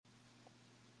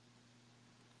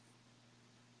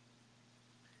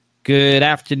Good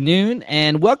afternoon,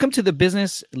 and welcome to the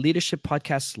Business Leadership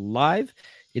Podcast Live.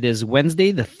 It is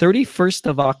Wednesday, the 31st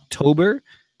of October,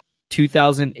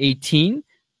 2018,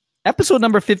 episode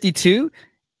number 52,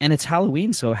 and it's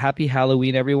Halloween, so happy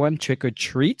Halloween, everyone. Trick or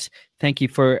treat. Thank you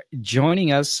for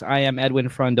joining us. I am Edwin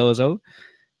Frondozo.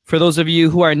 For those of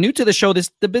you who are new to the show,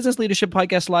 the Business Leadership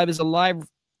Podcast Live is a live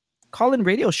call-in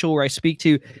radio show where I speak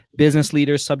to business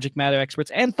leaders, subject matter experts,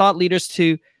 and thought leaders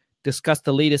to discuss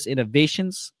the latest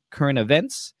innovations, current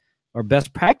events, or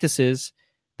best practices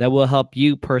that will help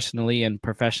you personally and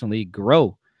professionally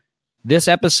grow. This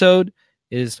episode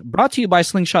is brought to you by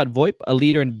Slingshot VoIP, a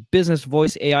leader in business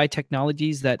voice AI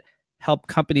technologies that help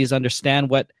companies understand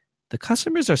what the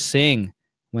customers are saying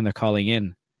when they're calling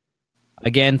in.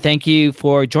 Again, thank you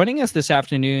for joining us this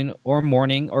afternoon or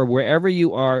morning or wherever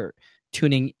you are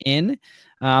tuning in.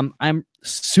 I'm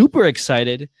super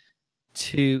excited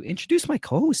to introduce my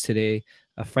co-host today,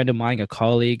 a friend of mine, a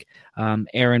colleague,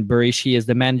 Erin Burry. She is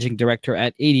the managing director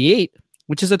at 88,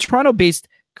 which is a Toronto-based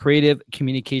creative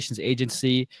communications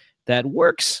agency that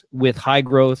works with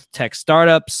high-growth tech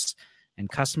startups and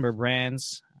customer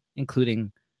brands,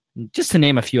 including, just to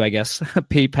name a few, I guess,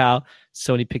 PayPal,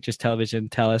 Sony Pictures Television,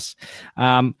 TELUS.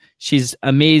 She's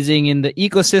amazing in the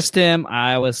ecosystem.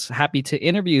 I was happy to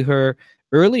interview her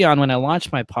early on when I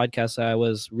launched my podcast. I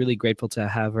was really grateful to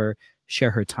have her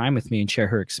share her time with me and share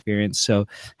her experience. So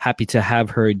happy to have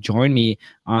her join me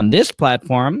on this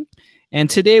platform. And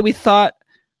today we thought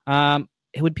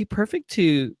it would be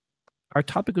our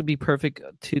topic would be perfect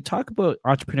to talk about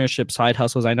entrepreneurship, side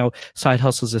hustles. I know side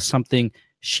hustles is something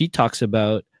she talks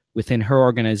about within her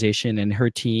organization and her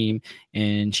team,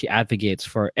 and she advocates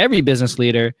for every business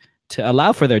leader to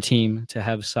allow for their team to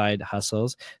have side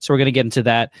hustles. So we're going to get into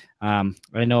that.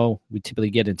 I know we typically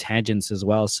get in tangents as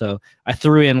well. So I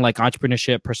threw in like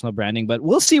entrepreneurship, personal branding, but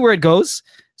we'll see where it goes.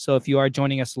 So if you are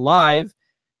joining us live,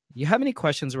 you have any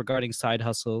questions regarding side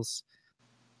hustles,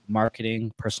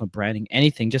 marketing, personal branding,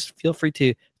 anything, just feel free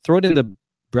to throw it in the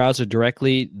browser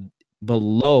directly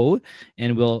below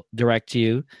and we'll direct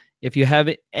you. If you have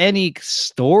any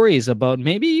stories about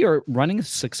maybe you're running a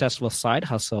successful side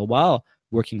hustle while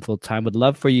working full-time, would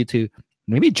love for you to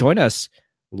maybe join us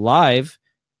live,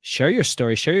 share your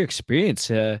story, share your experience.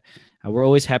 We're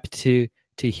always happy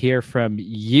to hear from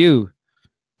you.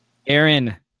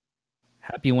 Erin,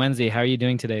 happy Wednesday. How are you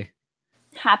doing today?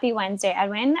 Happy Wednesday,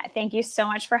 Edwin. Thank you so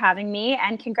much for having me.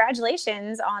 And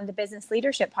congratulations on the Business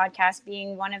Leadership Podcast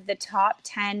being one of the top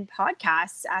 10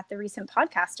 podcasts at the recent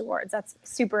Podcast Awards. That's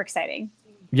super exciting.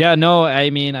 Yeah, no, I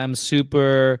mean, I'm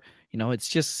super, it's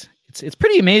just, it's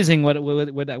pretty amazing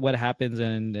what happens.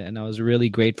 And I was really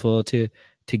grateful to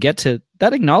get to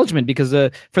that acknowledgement because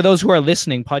for those who are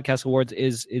listening, Podcast Awards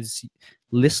is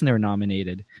listener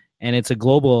nominated and it's a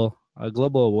global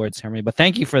award ceremony. But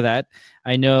thank you for that.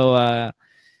 I know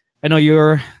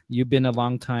you've been a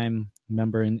long time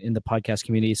member in the podcast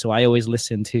community, so I always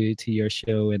listen to your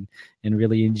show and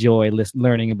really enjoy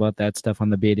learning about that stuff on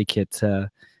the Beta Kit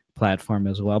platform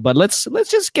as well. But let's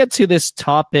just get to this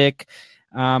topic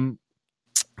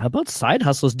about side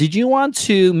hustles. Did you want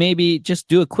to maybe just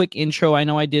do a quick intro? I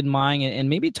know I did mine, and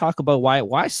maybe talk about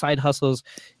why side hustles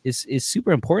is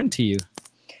super important to you.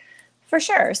 For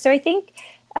sure. So I think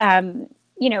I've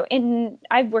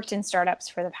worked in startups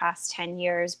for the past 10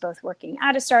 years, both working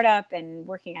at a startup and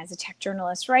working as a tech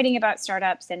journalist, writing about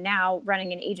startups, and now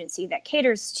running an agency that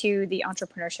caters to the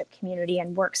entrepreneurship community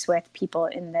and works with people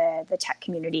in the tech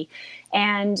community.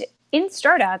 And in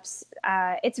startups,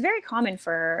 it's very common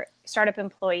for startup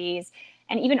employees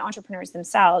and even entrepreneurs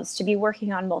themselves to be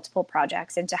working on multiple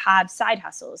projects and to have side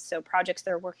hustles, so projects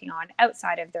they're working on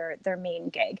outside of their main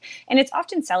gig. And it's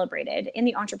often celebrated in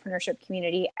the entrepreneurship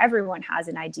community. Everyone has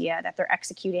an idea that they're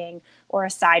executing or a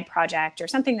side project or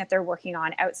something that they're working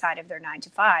on outside of their 9 to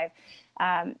 5.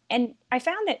 And I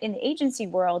found that in the agency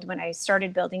world, when I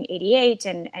started building 88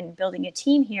 and building a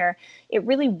team here, it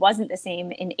really wasn't the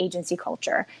same in agency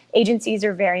culture. Agencies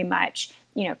are very much,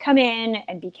 come in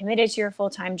and be committed to your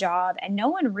full-time job. And no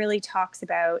one really talks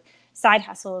about side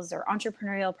hustles or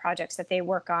entrepreneurial projects that they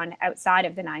work on outside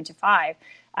of the 9 to 5,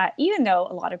 even though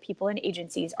a lot of people in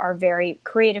agencies are very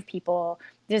creative people,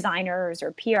 designers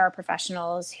or PR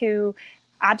professionals who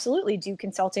absolutely do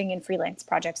consulting and freelance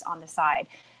projects on the side.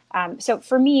 So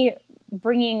for me,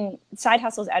 bringing side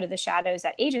hustles out of the shadows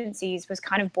at agencies was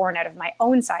kind of born out of my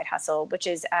own side hustle, which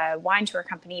is a wine tour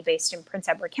company based in Prince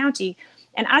Edward County.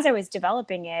 And as I was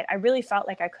developing it, I really felt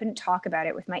like I couldn't talk about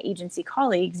it with my agency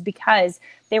colleagues because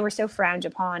they were so frowned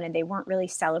upon and they weren't really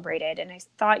celebrated. And I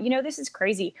thought, this is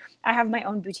crazy. I have my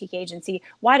own boutique agency.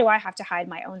 Why do I have to hide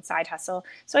my own side hustle?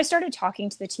 So I started talking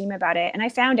to the team about it. And I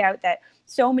found out that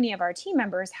so many of our team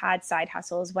members had side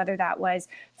hustles, whether that was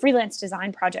freelance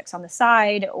design projects on the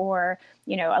side or,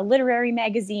 a literary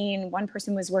magazine. One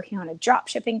person was working on a drop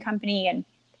shipping company.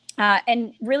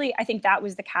 And really, I think that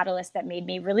was the catalyst that made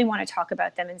me really want to talk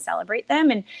about them and celebrate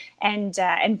them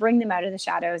and bring them out of the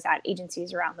shadows at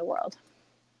agencies around the world.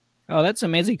 Oh, that's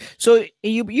amazing. So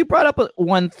you brought up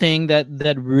one thing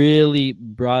that really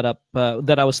brought up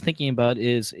that I was thinking about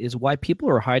is why people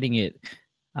are hiding it.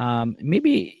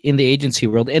 Maybe in the agency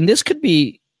world, and this could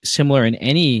be similar in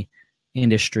any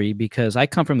industry because I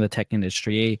come from the tech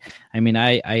industry. I mean,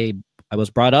 I was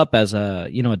brought up as a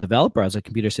developer, as a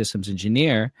computer systems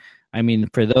engineer. I mean,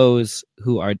 for those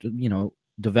who are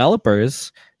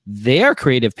developers, they are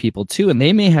creative people too, and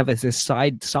they may have a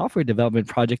side software development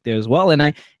project there as well.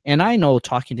 And I know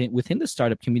talking within the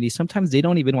startup community, sometimes they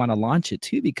don't even want to launch it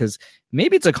too because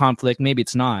maybe it's a conflict, maybe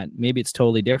it's not, maybe it's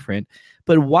totally different.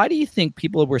 But why do you think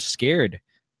people were scared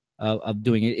of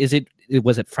doing it?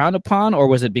 Was it frowned upon, or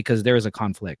was it because there is a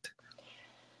conflict?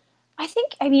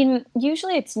 I mean,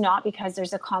 usually it's not because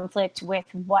there's a conflict with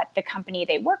what the company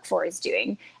they work for is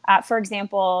doing. For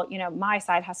example, my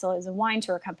side hustle is a wine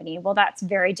tour company. Well, that's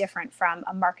very different from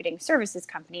a marketing services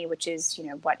company, which is,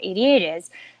 what 88 is.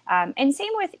 And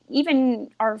same with even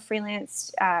our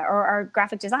freelance or our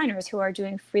graphic designers who are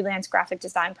doing freelance graphic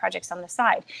design projects on the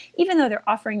side. Even though they're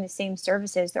offering the same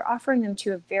services, they're offering them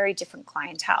to a very different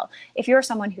clientele. If you're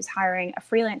someone who's hiring a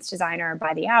freelance designer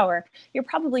by the hour, you're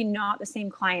probably not the same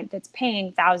client that's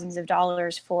paying thousands of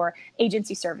dollars for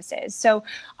agency services. So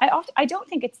I don't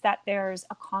think it's that there's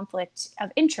a conflict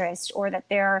of interest or that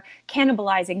they're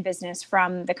cannibalizing business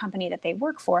from the company that they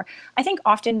work for. I think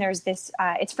often there's this,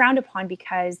 it's frowned upon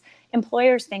because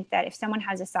employers think that if someone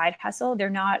has a side hustle, they're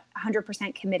not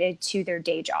 100% committed to their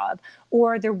day job,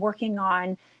 or they're working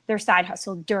on their side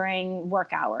hustle during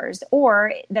work hours,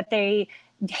 or that they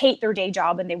hate their day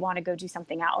job and they want to go do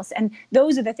something else. And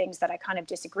those are the things that I kind of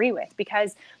disagree with,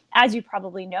 because as you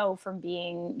probably know from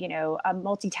being, a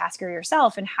multitasker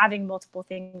yourself and having multiple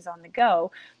things on the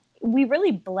go, we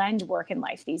really blend work and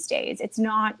life these days. It's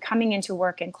not coming into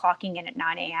work and clocking in at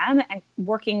 9 a.m. and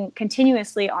working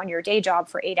continuously on your day job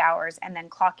for 8 hours and then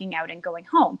clocking out and going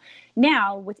home.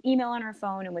 Now, with email on our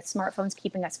phone and with smartphones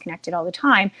keeping us connected all the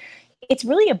time, it's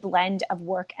really a blend of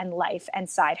work and life and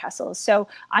side hustles. So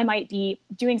I might be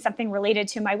doing something related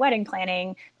to my wedding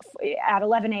planning at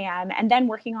 11 a.m. and then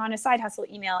working on a side hustle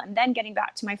email and then getting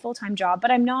back to my full-time job. But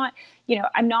I'm not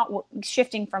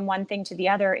shifting from one thing to the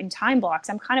other in time blocks.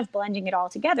 I'm kind of blending it all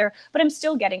together, but I'm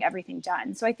still getting everything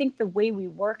done. So I think the way we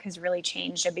work has really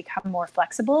changed and become more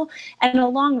flexible. And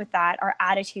along with that, our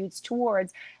attitudes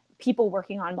towards people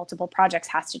working on multiple projects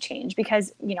has to change,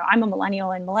 because I'm a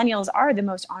millennial and millennials are the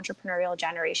most entrepreneurial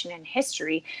generation in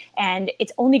history, and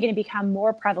it's only going to become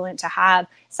more prevalent to have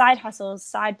side hustles,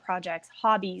 side projects,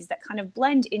 hobbies that kind of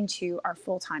blend into our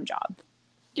full-time job.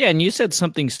 Yeah, and you said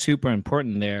something super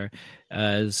important there,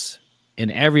 as in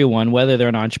everyone, whether they're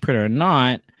an entrepreneur or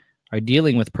not, are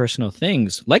dealing with personal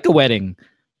things like a wedding,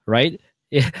 right?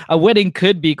 A wedding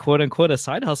could be quote unquote a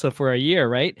side hustle for a year,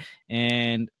 right?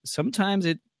 And sometimes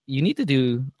you need to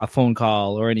do a phone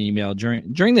call or an email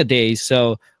during the day.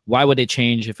 So why would it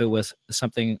change if it was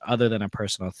something other than a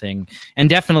personal thing? And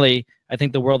definitely, I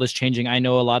think the world is changing. I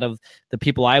know a lot of the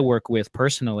people I work with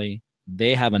personally,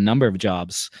 they have a number of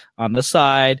jobs on the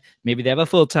side. Maybe they have a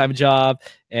full-time job,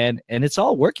 and it's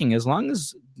all working as long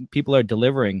as people are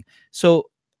delivering. So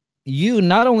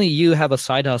not only you have a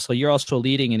side hustle, you're also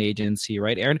leading an agency,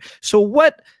 right, Aaron? So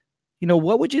what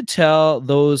would you tell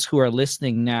those who are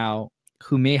listening now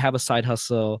who may have a side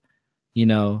hustle,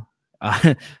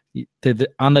 on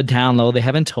the down low, they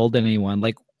haven't told anyone?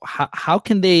 Like, how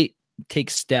can they take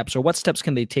steps, or what steps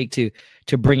can they take to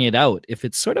bring it out if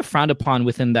it's sort of frowned upon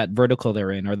within that vertical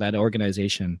they're in or that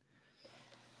organization?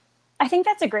 I think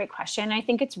that's a great question. I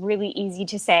think it's really easy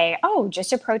to say, oh,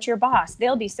 just approach your boss.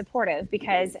 They'll be supportive,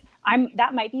 because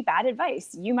that might be bad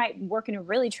advice. You might work in a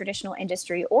really traditional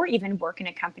industry, or even work in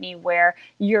a company where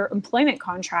your employment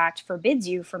contract forbids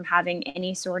you from having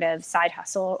any sort of side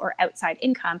hustle or outside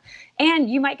income, and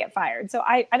you might get fired. So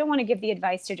I don't want to give the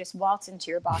advice to just waltz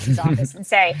into your boss's office and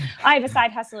say, I have a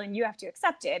side hustle and you have to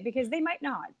accept it, because they might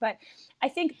not. But I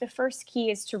think the first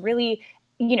key is to really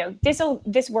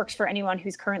this works for anyone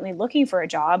who's currently looking for a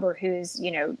job or who's,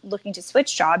 looking to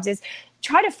switch jobs, is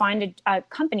try to find a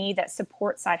company that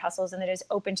supports side hustles and that is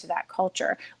open to that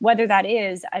culture, whether that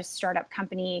is a startup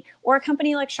company or a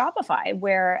company like Shopify,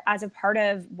 where as a part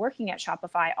of working at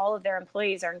Shopify, all of their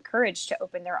employees are encouraged to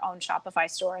open their own Shopify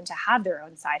store and to have their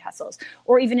own side hustles,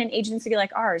 or even an agency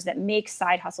like ours that makes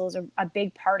side hustles a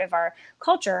big part of our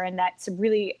culture and that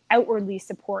really outwardly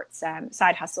supports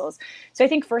side hustles. So I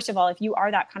think, first of all, if you are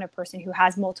that kind of person who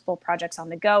has multiple projects on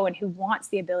the go and who wants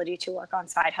the ability to work on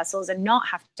side hustles and not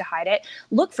have to hide it,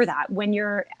 look for that when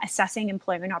you're assessing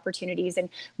employment opportunities. And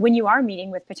when you are meeting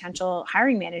with potential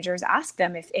hiring managers, ask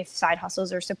them if side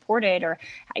hustles are supported, or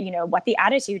what the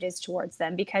attitude is towards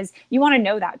them, because you want to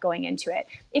know that going into it.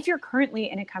 If you're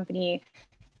currently in a company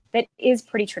that is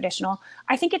pretty traditional,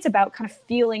 I think it's about kind of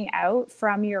feeling out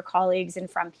from your colleagues and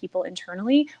from people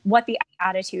internally what the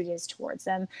attitude is towards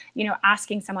them.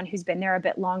 Asking someone who's been there a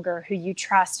bit longer, who you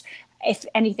trust, if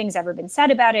anything's ever been said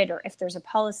about it, or if there's a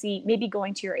policy, maybe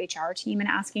going to your HR team and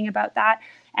asking about that.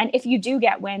 And if you do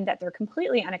get wind that they're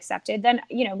completely unaccepted, then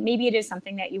maybe it is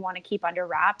something that you want to keep under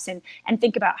wraps and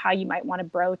think about how you might want to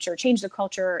broach or change the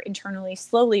culture internally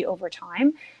slowly over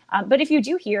time. But if you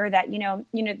do hear that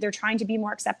they're trying to be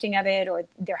more accepting of it, or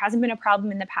there hasn't been a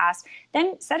problem in the past,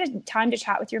 then set a time to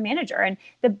chat with your manager. And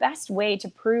the best way to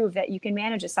prove that you can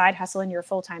manage a side hustle in your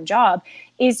full-time job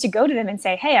is to go to them and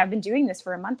say, hey, I've been doing this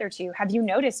for a month or two. Have you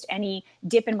noticed any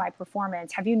dip in my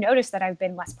performance? Have you noticed that I've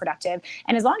been less productive?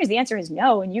 And as long as the answer is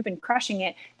no, and you've been crushing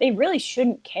it, they really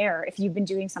shouldn't care if you've been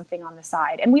doing something on the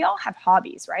side. And we all have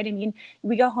hobbies, right? I mean,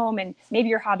 we go home and maybe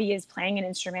your hobby is playing an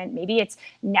instrument, maybe it's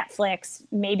Netflix,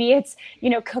 maybe it's,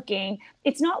 cooking.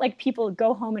 It's not like people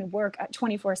go home and work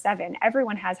 24/7.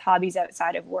 Everyone has hobbies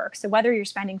outside of work. So whether you're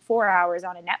spending 4 hours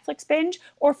on a Netflix binge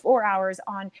or 4 hours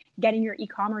on getting your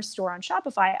e-commerce store on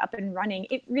Shopify up and running,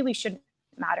 it really shouldn't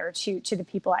matter to the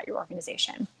people at your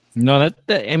organization. No,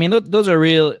 I mean, those are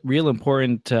real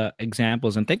important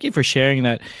examples, and thank you for sharing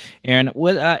that, Aaron.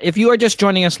 If you are just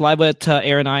joining us live, what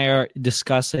Aaron and I are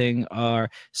discussing our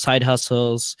side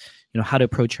hustles, how to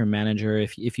approach your manager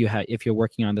if you're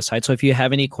working on the side. So if you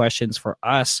have any questions for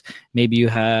us, maybe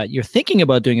you're thinking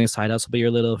about doing a side hustle, but you're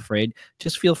a little afraid,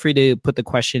 just feel free to put the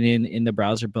question in the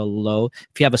browser below.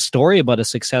 If you have a story about a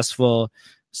successful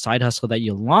side hustle that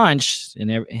you launched and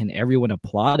everyone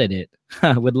applauded it,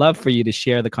 I would love for you to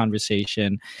share the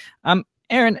conversation.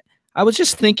 Aaron, I was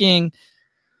just thinking,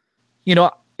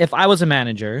 if I was a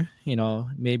manager,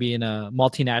 maybe in a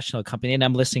multinational company, and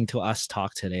I'm listening to us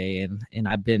talk today, and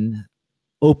I've been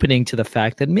opening to the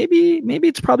fact that maybe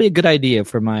it's probably a good idea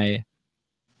for my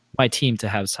team to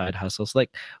have side hustles.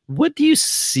 Like, what do you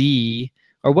see,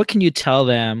 or what can you tell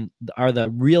them are the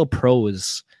real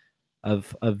pros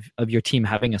of your team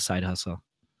having a side hustle?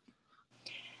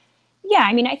 Yeah,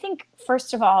 I mean, I think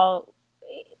first of all,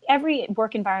 every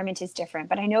work environment is different,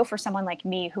 but I know for someone like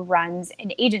me who runs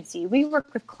an agency, we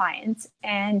work with clients,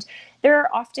 and there are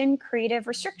often creative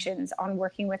restrictions on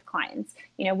working with clients.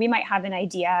 We might have an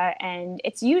idea and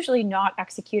it's usually not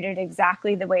executed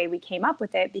exactly the way we came up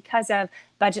with it because of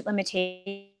budget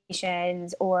limitations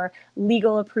or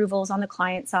legal approvals on the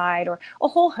client side, or a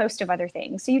whole host of other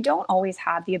things. So you don't always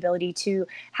have the ability to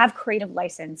have creative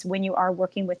license when you are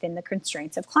working within the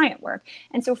constraints of client work.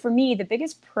 And so for me, the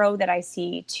biggest pro that I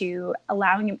see to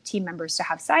allowing team members to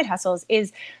have side hustles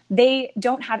is they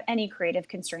don't have any creative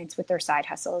constraints with their side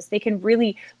hustles. They can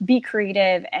really be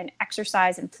creative and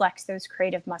exercise and flex those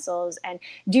creative muscles and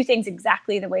do things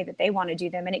exactly the way that they want to do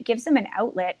them. And it gives them an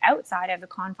outlet outside of the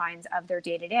confines of their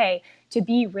day-to-day to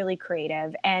be really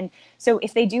creative. And so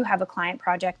if they do have a client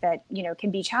project that, can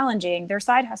be challenging, their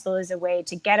side hustle is a way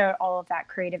to get out all of that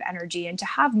creative energy and to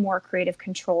have more creative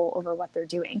control over what they're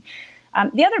doing.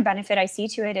 The other benefit I see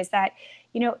to it is that,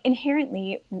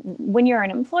 inherently, when you're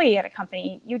an employee at a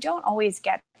company, you don't always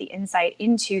get the insight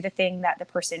into the thing that the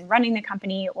person running the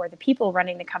company or the people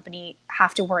running the company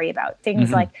have to worry about.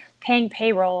 Things like paying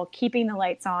payroll, keeping the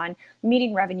lights on,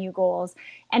 meeting revenue goals.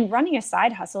 And running a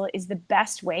side hustle is the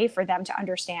best way for them to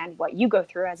understand what you go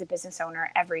through as a business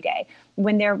owner every day.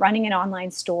 When they're running an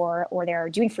online store or they're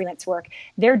doing freelance work,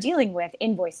 they're dealing with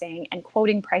invoicing and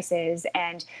quoting prices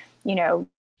and,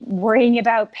 worrying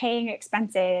about paying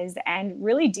expenses and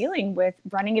really dealing with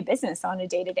running a business on a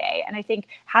day-to-day. And I think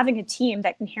having a team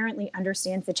that inherently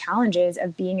understands the challenges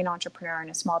of being an entrepreneur and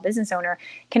a small business owner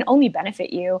can only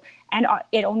benefit you, and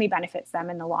it only benefits them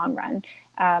in the long run.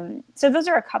 So those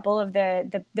are a couple of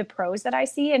the pros that I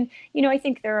see. And, I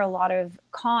think there are a lot of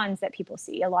cons that people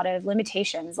see, a lot of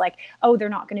limitations, like, oh, they're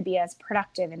not going to be as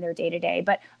productive in their day-to-day.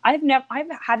 But I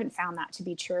haven't found that to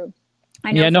be true.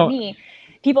 I know for me,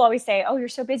 people always say, oh, you're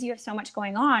so busy, you have so much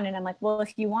going on. And I'm like, well,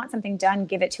 if you want something done,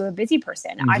 give it to a busy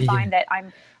person. I Yeah. find that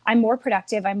I'm more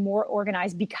productive, I'm more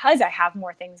organized because I have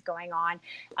more things going on.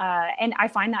 And I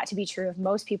find that to be true of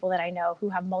most people that I know who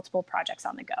have multiple projects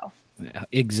on the go.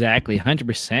 Exactly,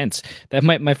 100%. That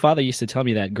my father used to tell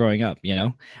me that growing up.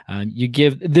 You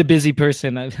give the busy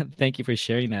person. Thank you for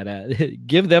sharing that.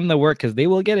 Give them the work because they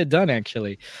will get it done.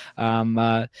 Actually,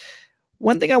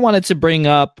 one thing I wanted to bring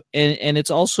up, and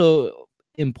it's also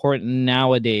important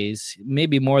nowadays,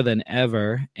 maybe more than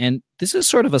ever, and this is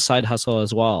sort of a side hustle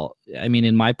as well. I mean,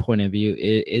 in my point of view,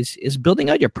 is building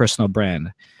out your personal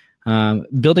brand,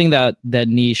 building that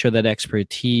niche or that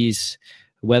expertise,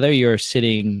 whether you're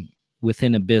sitting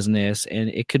within a business, and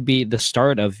it could be the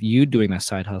start of you doing that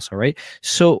side hustle, right?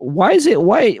 So why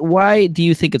do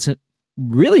you think it's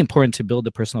really important to build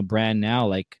a personal brand now,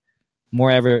 like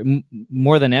more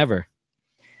than ever?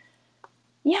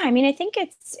 Yeah, I mean, I think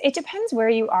it depends where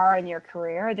you are in your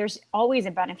career. There's always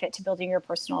a benefit to building your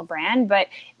personal brand, but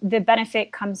the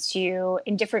benefit comes to you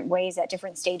in different ways at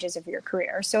different stages of your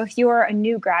career. So if you're a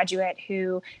new graduate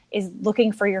who is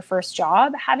looking for your first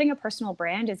job, having a personal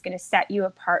brand is going to set you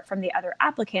apart from the other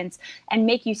applicants and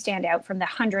make you stand out from the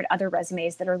 100 other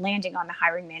resumes that are landing on the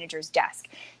hiring manager's desk.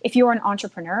 If you're an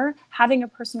entrepreneur, having a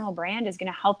personal brand is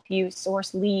going to help you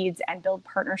source leads and build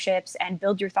partnerships and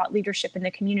build your thought leadership in the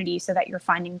community so that you're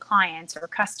finding clients or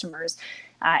customers.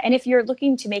 And if you're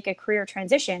looking to make a career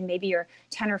transition, maybe you're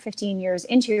 10 or 15 years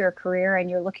into your career and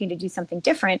you're looking to do something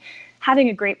different, having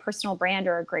a great personal brand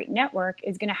or a great network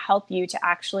is going to help you to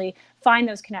actually find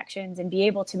those connections and be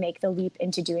able to make the leap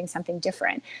into doing something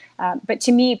different. But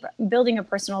to me, building a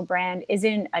personal brand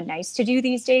isn't a nice to do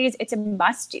these days. It's a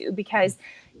must do, because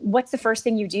what's the first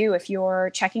thing you do if you're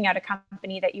checking out a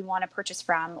company that you want to purchase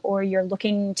from, or you're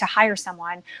looking to hire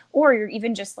someone, or you're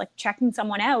even just like checking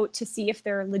someone out to see if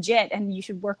they're legit and you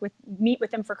should meet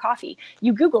with them for coffee?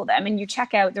 You Google them and you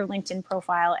check out their LinkedIn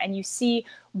profile and you see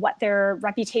what their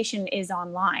reputation is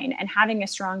online. And having a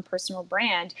strong personal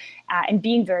brand and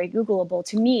being very Googleable,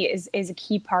 to me, is a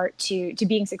key part to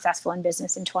being successful in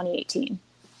business in 2018.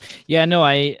 Yeah, no,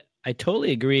 I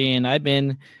totally agree, and I've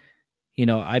been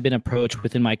approached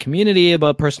within my community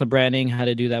about personal branding, how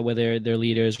to do that, whether they're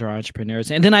leaders or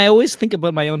entrepreneurs. And then I always think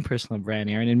about my own personal brand,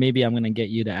 Aaron, and maybe I'm going to get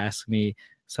you to ask me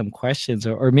some questions,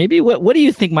 or maybe what do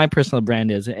you think my personal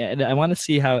brand is? And I want to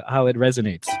see how it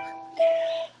resonates.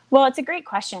 Well, it's a great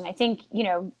question. I think,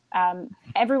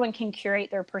 everyone can curate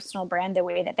their personal brand the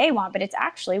way that they want, but it's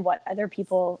actually what other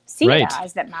people see it Right.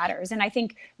 as that matters. And I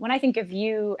think when I think of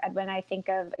you and when I think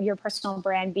of your personal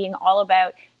brand being all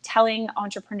about telling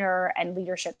entrepreneur and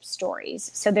leadership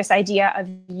stories. So this idea of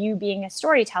you being a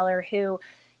storyteller who,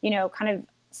 kind of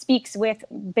speaks with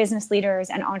business leaders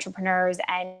and entrepreneurs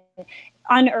and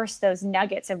unearths those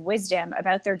nuggets of wisdom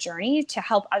about their journey to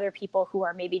help other people who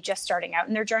are maybe just starting out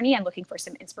in their journey and looking for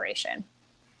some inspiration.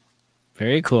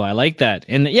 Very cool. I like that.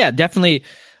 And yeah, definitely.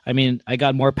 I mean, I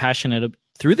got more passionate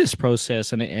through this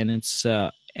process, and it's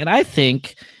and I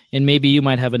think, and maybe you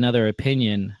might have another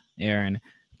opinion, Aaron,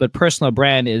 but personal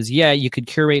brand is, yeah, you could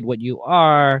curate what you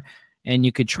are, and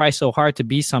you could try so hard to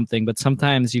be something, but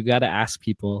sometimes you got to ask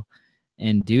people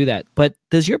and do that. But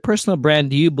does your personal brand,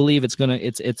 do you believe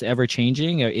it's ever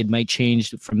changing, or it might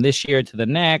change from this year to the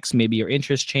next? Maybe your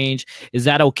interests change. Is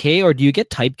that okay, or do you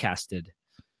get typecasted?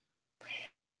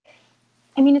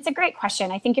 I mean, it's a great question.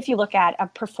 I think if you look at a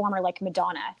performer like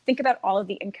Madonna, think about all of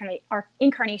the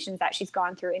incarnations that she's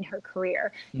gone through in her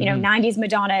career. Hmm. 90s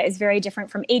Madonna is very different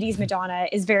from 80s Madonna,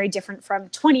 is very different from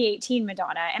 2018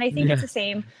 Madonna. And I think it's Yeah. the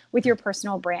same with your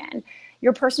personal brand.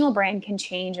 Your personal brand can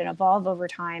change and evolve over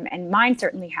time, and mine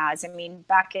certainly has. I mean,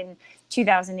 back in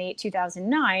 2008,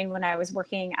 2009, when I was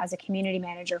working as a community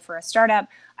manager for a startup,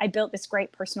 I built this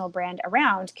great personal brand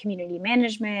around community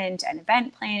management and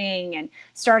event planning and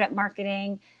startup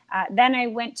marketing. Then I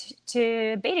went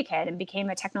to BetaKid and became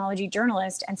a technology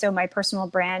journalist. And so my personal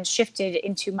brand shifted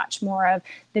into much more of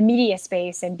the media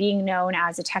space and being known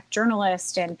as a tech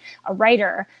journalist and a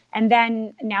writer. And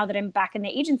then now that I'm back in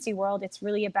the agency world, it's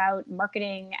really about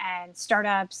marketing and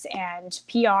startups and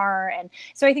PR. And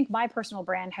so I think my personal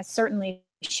brand has certainly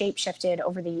shape shifted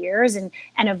over the years and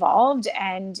evolved,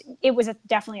 and it was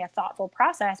definitely a thoughtful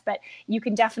process, but you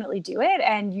can definitely do it,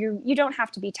 and you don't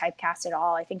have to be typecast at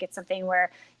all. I think it's something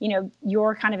where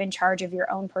you're kind of in charge of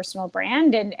your own personal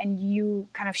brand, and you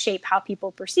kind of shape how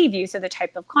people perceive you. So the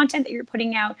type of content that you're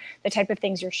putting out, the type of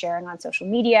things you're sharing on social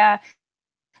media,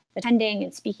 attending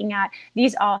and speaking at,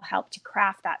 these all help to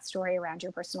craft that story around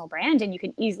your personal brand, and you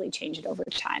can easily change it over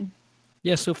time.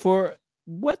 Yeah. So for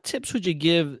what tips would you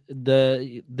give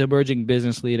the emerging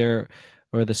business leader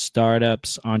or the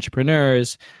startups,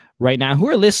 entrepreneurs right now who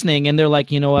are listening and they're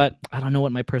like, you know what, I don't know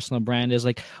what my personal brand is.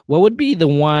 Like, what would be the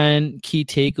one key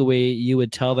takeaway you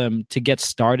would tell them to get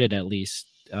started at least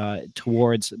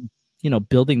towards,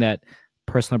 building that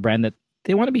personal brand that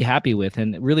they want to be happy with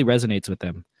and it really resonates with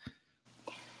them?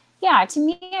 Yeah, to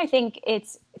me, I think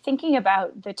it's thinking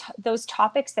about those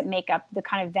topics that make up the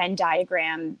kind of Venn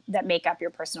diagram that make up your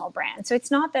personal brand. So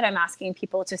it's not that I'm asking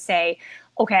people to say,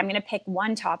 okay, I'm going to pick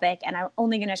one topic and I'm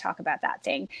only going to talk about that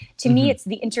thing. To me, Mm-hmm. it's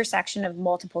the intersection of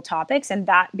multiple topics, and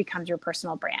that becomes your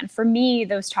personal brand. For me,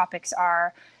 those topics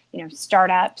are,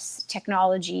 startups,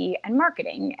 technology, and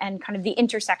marketing, and kind of the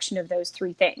intersection of those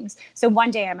three things. So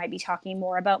one day I might be talking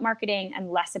more about marketing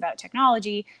and less about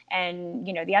technology, and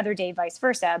the other day vice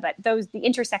versa. But the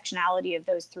intersectionality of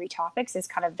those three topics is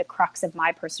kind of the crux of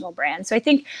my personal brand. So I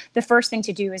think the first thing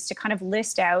to do is to kind of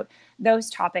list out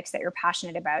those topics that you're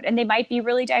passionate about, and they might be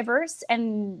really diverse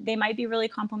and they might be really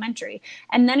complementary.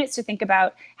 And then it's to think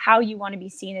about how you want to be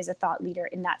seen as a thought leader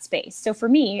in that space. So for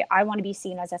me, I want to be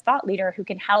seen as a thought leader who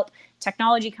can help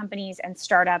technology companies and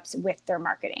startups with their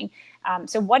marketing.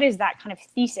 So what is that kind of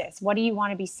thesis? What do you want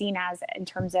to be seen as in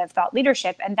terms of thought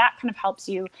leadership? And that kind of helps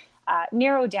you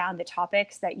narrow down the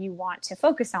topics that you want to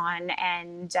focus on,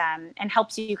 and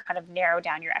helps you kind of narrow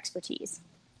down your expertise.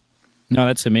 No,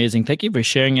 that's amazing. Thank you for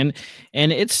sharing. And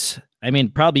it's, I mean,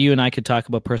 probably you and I could talk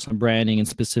about personal branding and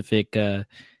specific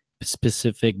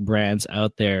brands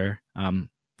out there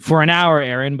for an hour,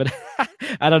 Aaron. But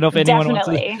I don't know if anyone wants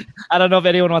to. Definitely. I don't know if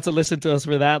anyone wants to listen to us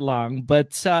for that long.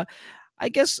 But I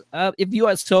guess if you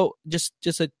are so just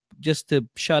to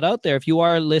shout out there, if you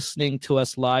are listening to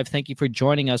us live, thank you for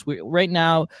joining us. Right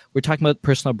now we're talking about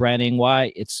personal branding.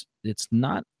 Why it's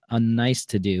not a nice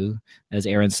to do, as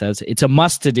Aaron says. It's a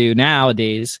must to do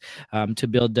nowadays to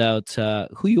build out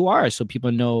who you are, so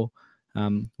people know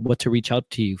what to reach out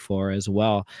to you for as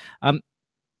well.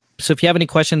 So if you have any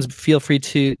questions, feel free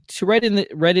to write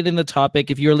it in the topic.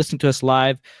 If you're listening to us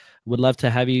live, would love to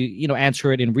have you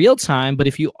answer it in real time. But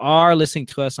if you are listening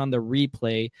to us on the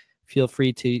replay, feel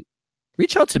free to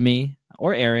reach out to me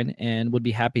or Aaron, and would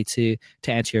be happy to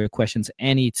answer your questions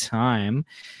anytime.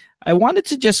 I wanted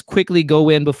to just quickly go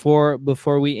in before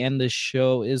we end the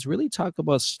show is really talk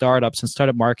about startups and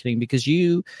startup marketing, because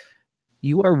you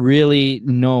are really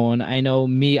known. I know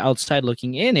me outside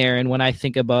looking in, Aaron, when I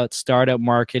think about startup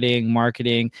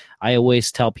marketing, I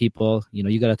always tell people,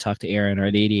 you got to talk to Aaron or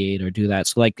at 88 or do that.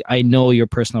 So like, I know your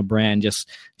personal brand just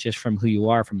from who you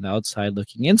are from the outside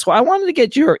looking in. So I wanted to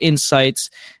get your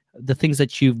insights, the things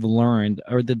that you've learned,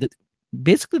 or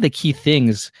basically the key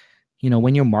things,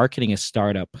 when you're marketing a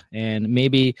startup. And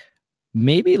maybe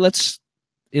let's,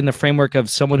 in the framework of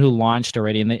someone who launched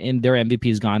already and their MVP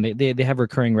is gone, they have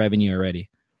recurring revenue already.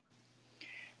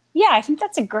 Yeah, I think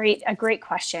that's a great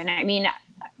question. I mean,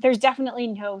 there's definitely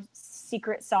no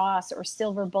secret sauce or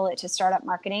silver bullet to startup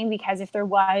marketing, because if there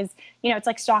was, it's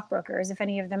like stockbrokers. If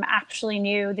any of them actually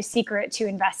knew the secret to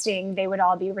investing, they would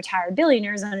all be retired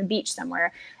billionaires on a beach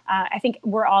somewhere. I think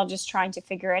we're all just trying to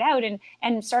figure it out.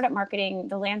 And startup marketing,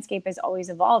 the landscape is always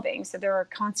evolving. So there are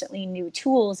constantly new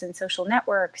tools and social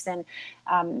networks and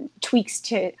tweaks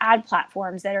to ad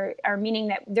platforms that are meaning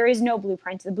that there is no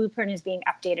blueprint. The blueprint is being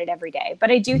updated every day. But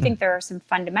I do think there are some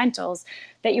fundamentals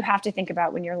that you have to think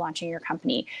about when you're launching your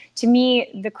company. To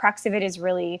me, the crux of it is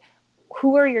really,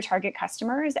 who are your target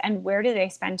customers and where do they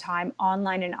spend time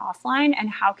online and offline, and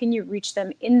how can you reach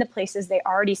them in the places they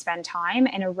already spend time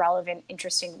in a relevant,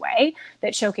 interesting way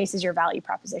that showcases your value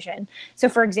proposition. So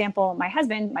for example, my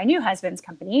new husband's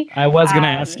company. I was going to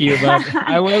ask you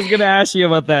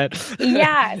about that.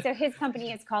 Yeah. So his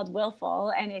company is called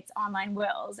Willful, and it's online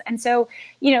wills. And so,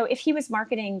 if he was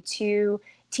marketing to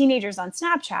teenagers on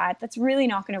Snapchat, that's really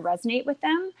not going to resonate with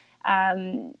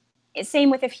them. Same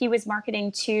with if he was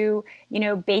marketing to,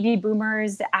 baby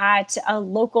boomers at a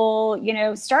local,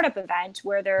 startup event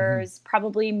where there's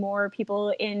probably more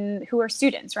people who are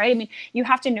students, right? I mean, you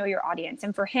have to know your audience.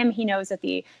 And for him, he knows that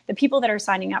the people that are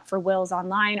signing up for wills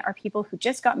online are people who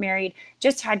just got married,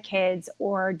 just had kids,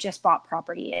 or just bought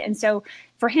property. And so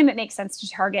for him, it makes sense to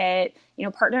target,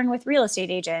 partnering with real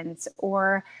estate agents,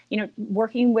 or,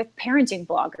 working with parenting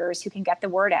bloggers who can get the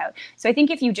word out. So I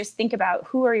think if you just think about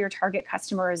who are your target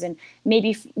customers, and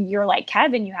maybe you're like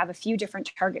Kevin, you have a few different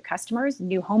target customers,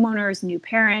 new homeowners, new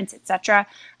parents, etc.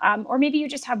 Or maybe you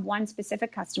just have one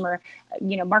specific customer,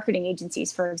 marketing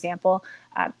agencies, for example,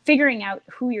 figuring out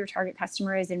who your target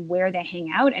customer is and where they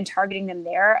hang out and targeting them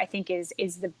there, I think is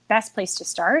the best place to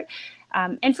start.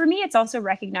 And for me, it's also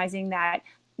recognizing that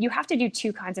you have to do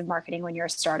two kinds of marketing when you're a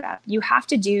startup. You have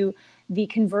to do the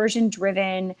conversion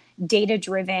driven, data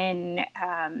driven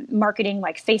marketing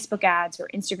like Facebook ads or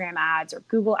Instagram ads or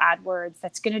Google AdWords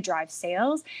that's going to drive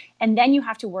sales. And then you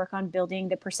have to work on building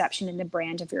the perception and the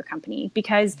brand of your company,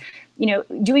 because,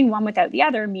 doing one without the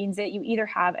other means that you either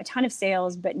have a ton of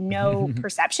sales but no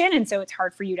perception. And so it's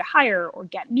hard for you to hire or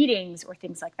get meetings or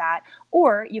things like that.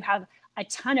 Or you have a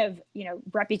ton of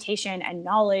reputation and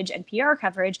knowledge and PR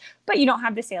coverage, but you don't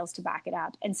have the sales to back it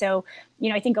up. And so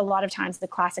I think a lot of times the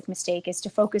classic mistake is to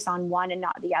focus on one and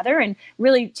not the other. And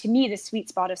really, to me, the sweet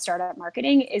spot of startup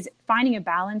marketing is finding a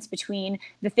balance between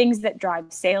the things that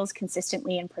drive sales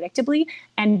consistently and predictably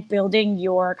and building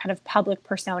your kind of public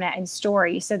persona and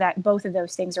story so that both of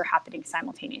those things are happening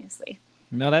simultaneously.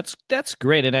 No, that's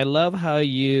great. And I love how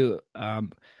you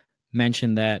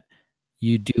mentioned that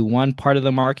you do one part of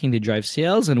the marketing to drive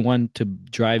sales and one to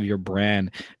drive your brand,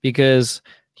 because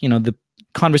the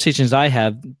conversations I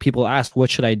have, people ask, what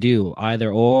should I do?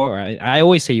 Either or. I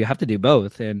always say you have to do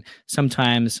both. And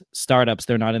sometimes startups,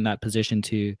 they're not in that position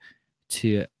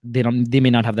they may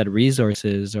not have that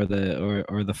resources or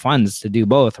the funds to do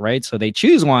both, right? So they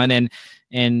choose one,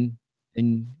 and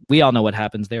we all know what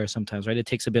happens there sometimes, right? It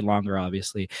takes a bit longer,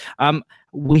 obviously.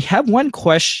 We have one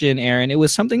question, Aaron. It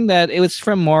was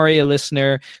from Maury, a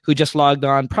listener who just logged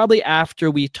on probably after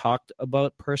we talked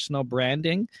about personal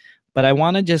branding. But I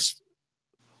want to just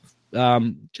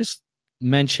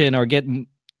mention or get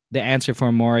the answer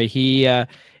for Maury.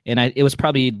 It was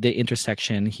probably the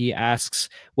intersection. He asks,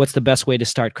 what's the best way to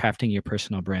start crafting your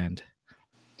personal brand?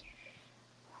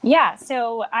 Yeah,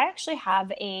 so I actually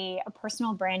have a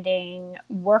personal branding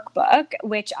workbook,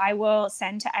 which I will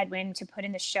send to Edwin to put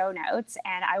in the show notes,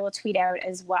 and I will tweet out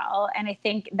as well. And I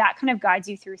think that kind of guides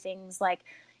you through things like,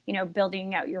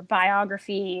 building out your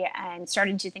biography and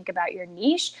starting to think about your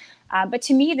niche. But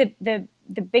to me,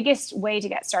 the biggest way to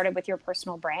get started with your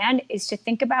personal brand is to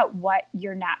think about what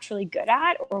you're naturally good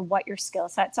at or what your skill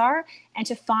sets are, and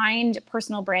to find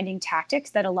personal branding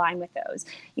tactics that align with those.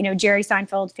 Jerry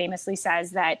Seinfeld famously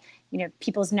says that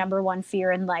people's number one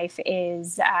fear in life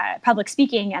is public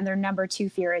speaking, and their number two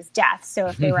fear is death. So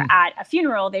if they were at a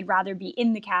funeral, they'd rather be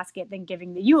in the casket than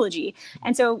giving the eulogy.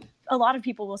 And so a lot of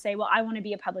people will say, well, I want to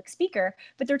be a public speaker,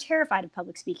 but they're terrified of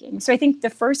public speaking. So I think the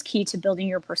first key to building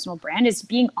your personal brand is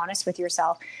being honest with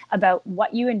yourself about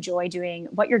what you enjoy doing,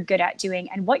 what you're good at doing,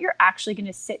 and what you're actually going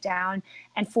to sit down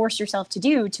and force yourself to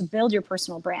do to build your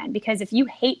personal brand. Because if you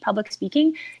hate public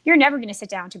speaking, you're never going to sit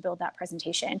down to build that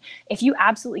presentation. If you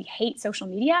absolutely hate social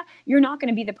media, you're not going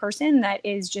to be the person that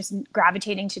is just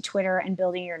gravitating to Twitter and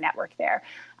building your network there.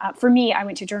 For me, I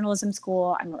went to journalism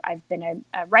school. I've been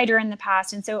a writer in the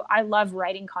past. And so I love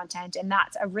writing content. And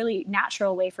that's a really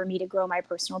natural way for me to grow my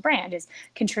personal brand, is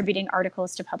contributing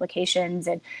articles to publications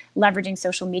and leveraging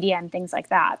social media and things like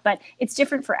that. But it's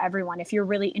different for everyone. If you're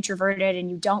really introverted and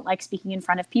you don't like speaking in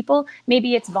front of people,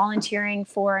 maybe it's volunteering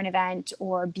for an event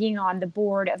or being on the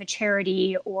board of a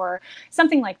charity or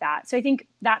something like that. So I think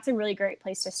that's a really great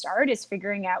place to start, is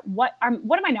figuring out what am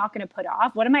I not going to put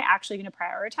off? What am I actually going to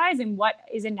prioritize? And what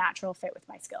is a natural fit with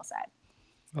my skill set?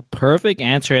 A perfect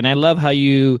answer. And I love how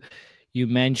you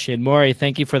mentioned, Maury,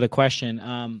 thank you for the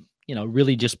question.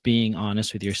 Really just being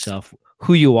honest with yourself,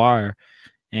 who you are.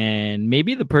 And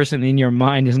maybe the person in your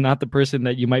mind is not the person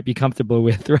that you might be comfortable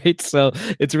with, right? So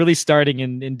it's really starting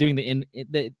and doing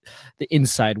the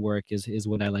inside work is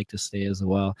what I like to say as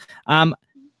well.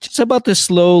 Just about to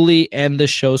slowly end the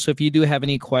show. So if you do have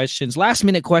any questions, last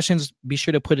minute questions, be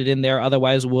sure to put it in there.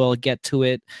 Otherwise, we'll get to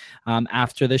it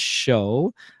after the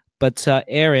show. But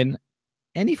Aaron,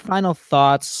 any final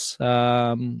thoughts,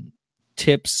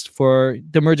 tips for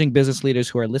the emerging business leaders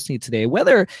who are listening today?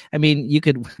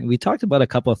 We talked about a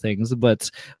couple of things, but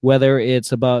whether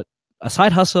it's about a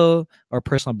side hustle or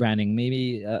personal branding,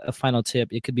 maybe a final tip,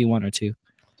 it could be one or two.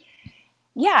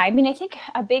 Yeah, I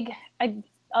think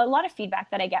a lot of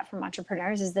feedback that I get from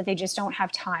entrepreneurs is that they just don't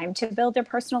have time to build their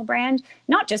personal brand.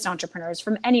 Not just entrepreneurs,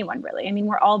 from anyone really.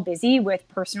 We're all busy with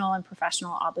personal and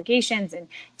professional obligations and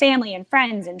family and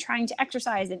friends and trying to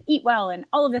exercise and eat well and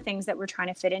all of the things that we're trying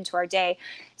to fit into our day.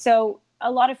 So a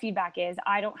lot of feedback is,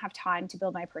 I don't have time to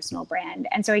build my personal brand.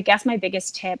 And so I guess my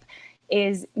biggest tip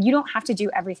is, you don't have to do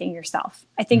everything yourself.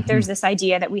 I think there's this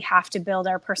idea that we have to build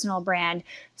our personal brand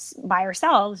by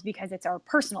ourselves because it's our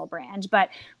personal brand. But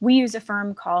we use a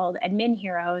firm called Admin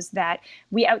Heroes that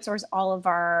we outsource all of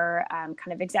our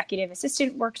kind of executive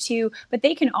assistant work to, but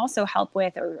they can also help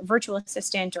with, or virtual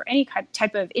assistant or any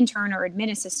type of intern or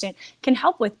admin assistant can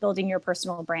help with building your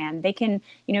personal brand. They can,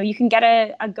 you can get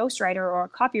a ghostwriter or a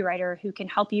copywriter who can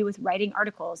help you with writing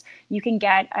articles. You can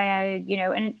get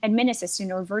an admin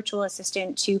assistant or virtual assistant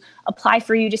assistant to apply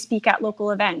for you to speak at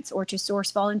local events or to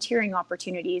source volunteering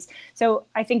opportunities. So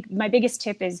I think my biggest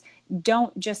tip is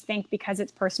don't just think because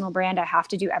it's personal brand, I have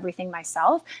to do everything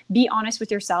myself. Be honest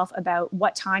with yourself about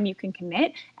what time you can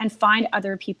commit and find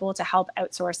other people to help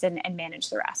outsource and manage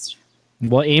the rest.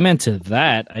 Well, amen to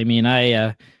that. I mean,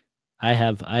 I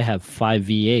have 5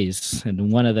 VAs,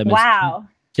 and one of them is Wow.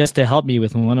 just to help me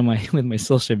with my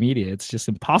social media. It's just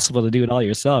impossible to do it all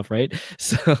yourself, right?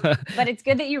 So, but it's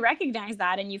good that you recognize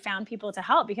that and you found people to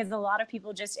help, because a lot of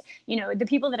people just, the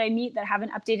people that I meet that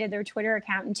haven't updated their Twitter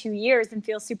account in 2 years and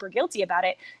feel super guilty about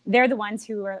it, they're the ones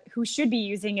who should be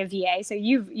using a VA. So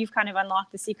you've kind of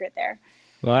unlocked the secret there.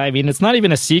 well, I mean, it's not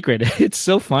even a secret. It's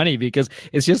so funny because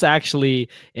it's just actually,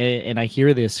 and I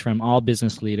hear this from all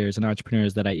business leaders and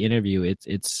entrepreneurs that I interview.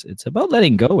 It's about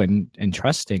letting go and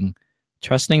trusting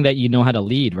that you know how to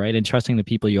lead, right, and trusting the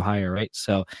people you hire, right.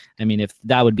 So, I mean, if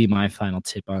that would be my final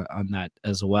tip on that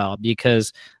as well,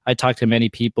 because I talk to many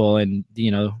people, and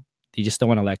they just don't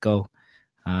want to let go.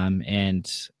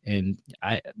 And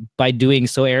I, by doing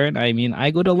so, Aaron, I mean,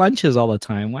 I go to lunches all the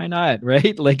time. Why not?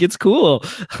 Right? Like, it's cool.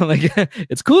 Like,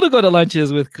 it's cool to go to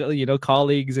lunches with,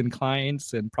 colleagues and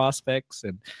clients and prospects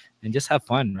and just have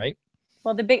fun. Right.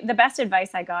 Well, the best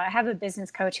advice I got, I have a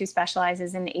business coach who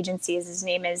specializes in agencies. His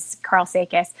name is Carl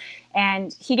Sakis,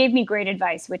 and he gave me great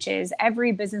advice, which is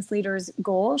every business leader's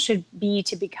goal should be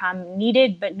to become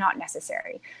needed, but not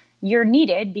necessary. You're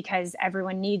needed because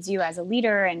everyone needs you as a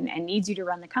leader and needs you to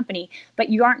run the company, but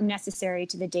you aren't necessary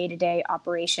to the day-to-day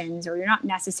operations, or you're not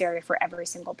necessary for every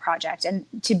single project. And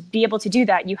to be able to do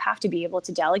that, you have to be able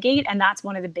to delegate. And that's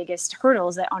one of the biggest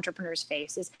hurdles that entrepreneurs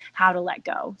face, is how to let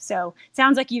go. So it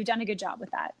sounds like you've done a good job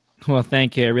with that. Well,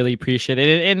 thank you. I really appreciate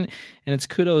it. And it's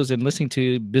kudos and listening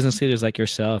to business leaders like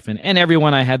yourself and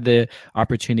everyone I had the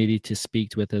opportunity to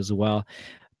speak with as well.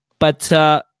 But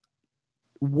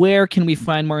where can we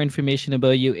find more information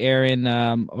about you, Aaron,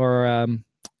 or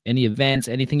any events,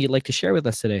 anything you'd like to share with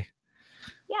us today?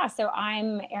 Yeah, so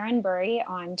I'm Erin Burry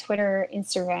on Twitter,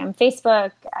 Instagram, Facebook.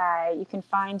 You can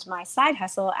find my side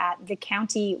hustle at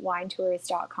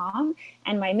thecountywinetourist.com.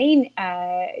 And my main,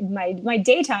 my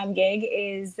daytime gig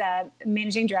is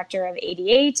managing director of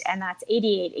 88, and that's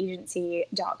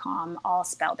 88agency.com, all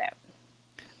spelled out.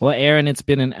 Well, Aaron, it's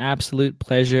been an absolute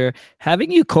pleasure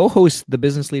having you co-host the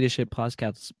Business Leadership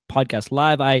Podcast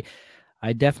Live. I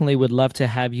definitely would love to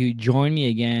have you join me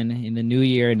again in the new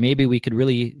year, and maybe we could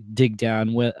really dig down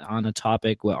on a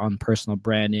topic on personal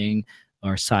branding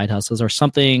or side hustles or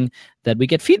something that we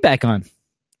get feedback on.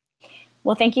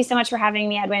 Well, thank you so much for having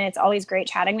me, Edwin. It's always great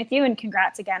chatting with you, and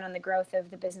congrats again on the growth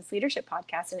of the Business Leadership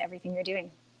Podcast and everything you're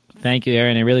doing. Thank you,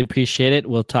 Aaron. I really appreciate it.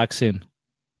 We'll talk soon.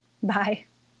 Bye.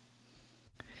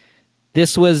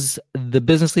 This was the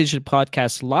Business Leadership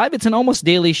Podcast Live. It's an almost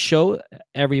daily show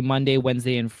every Monday,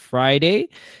 Wednesday, and Friday.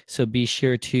 So be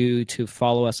sure to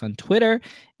follow us on Twitter.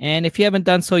 And if you haven't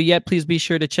done so yet, please be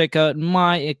sure to check out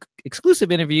my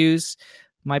exclusive interviews,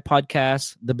 my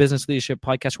podcast, the Business Leadership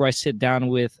Podcast, where I sit down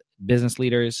with business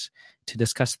leaders to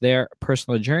discuss their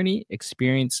personal journey,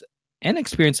 experience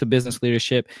of business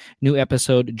leadership. New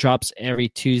episode drops every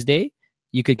Tuesday.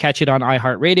 You could catch it on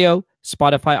iHeartRadio,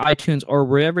 Spotify, iTunes, or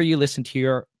wherever you listen to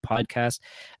your podcast.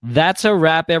 That's a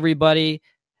wrap, everybody.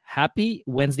 Happy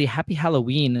Wednesday. Happy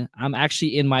Halloween. I'm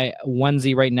actually in my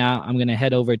onesie right now. I'm going to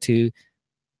head over to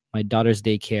my daughter's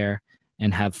daycare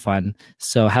and have fun.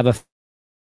 So have a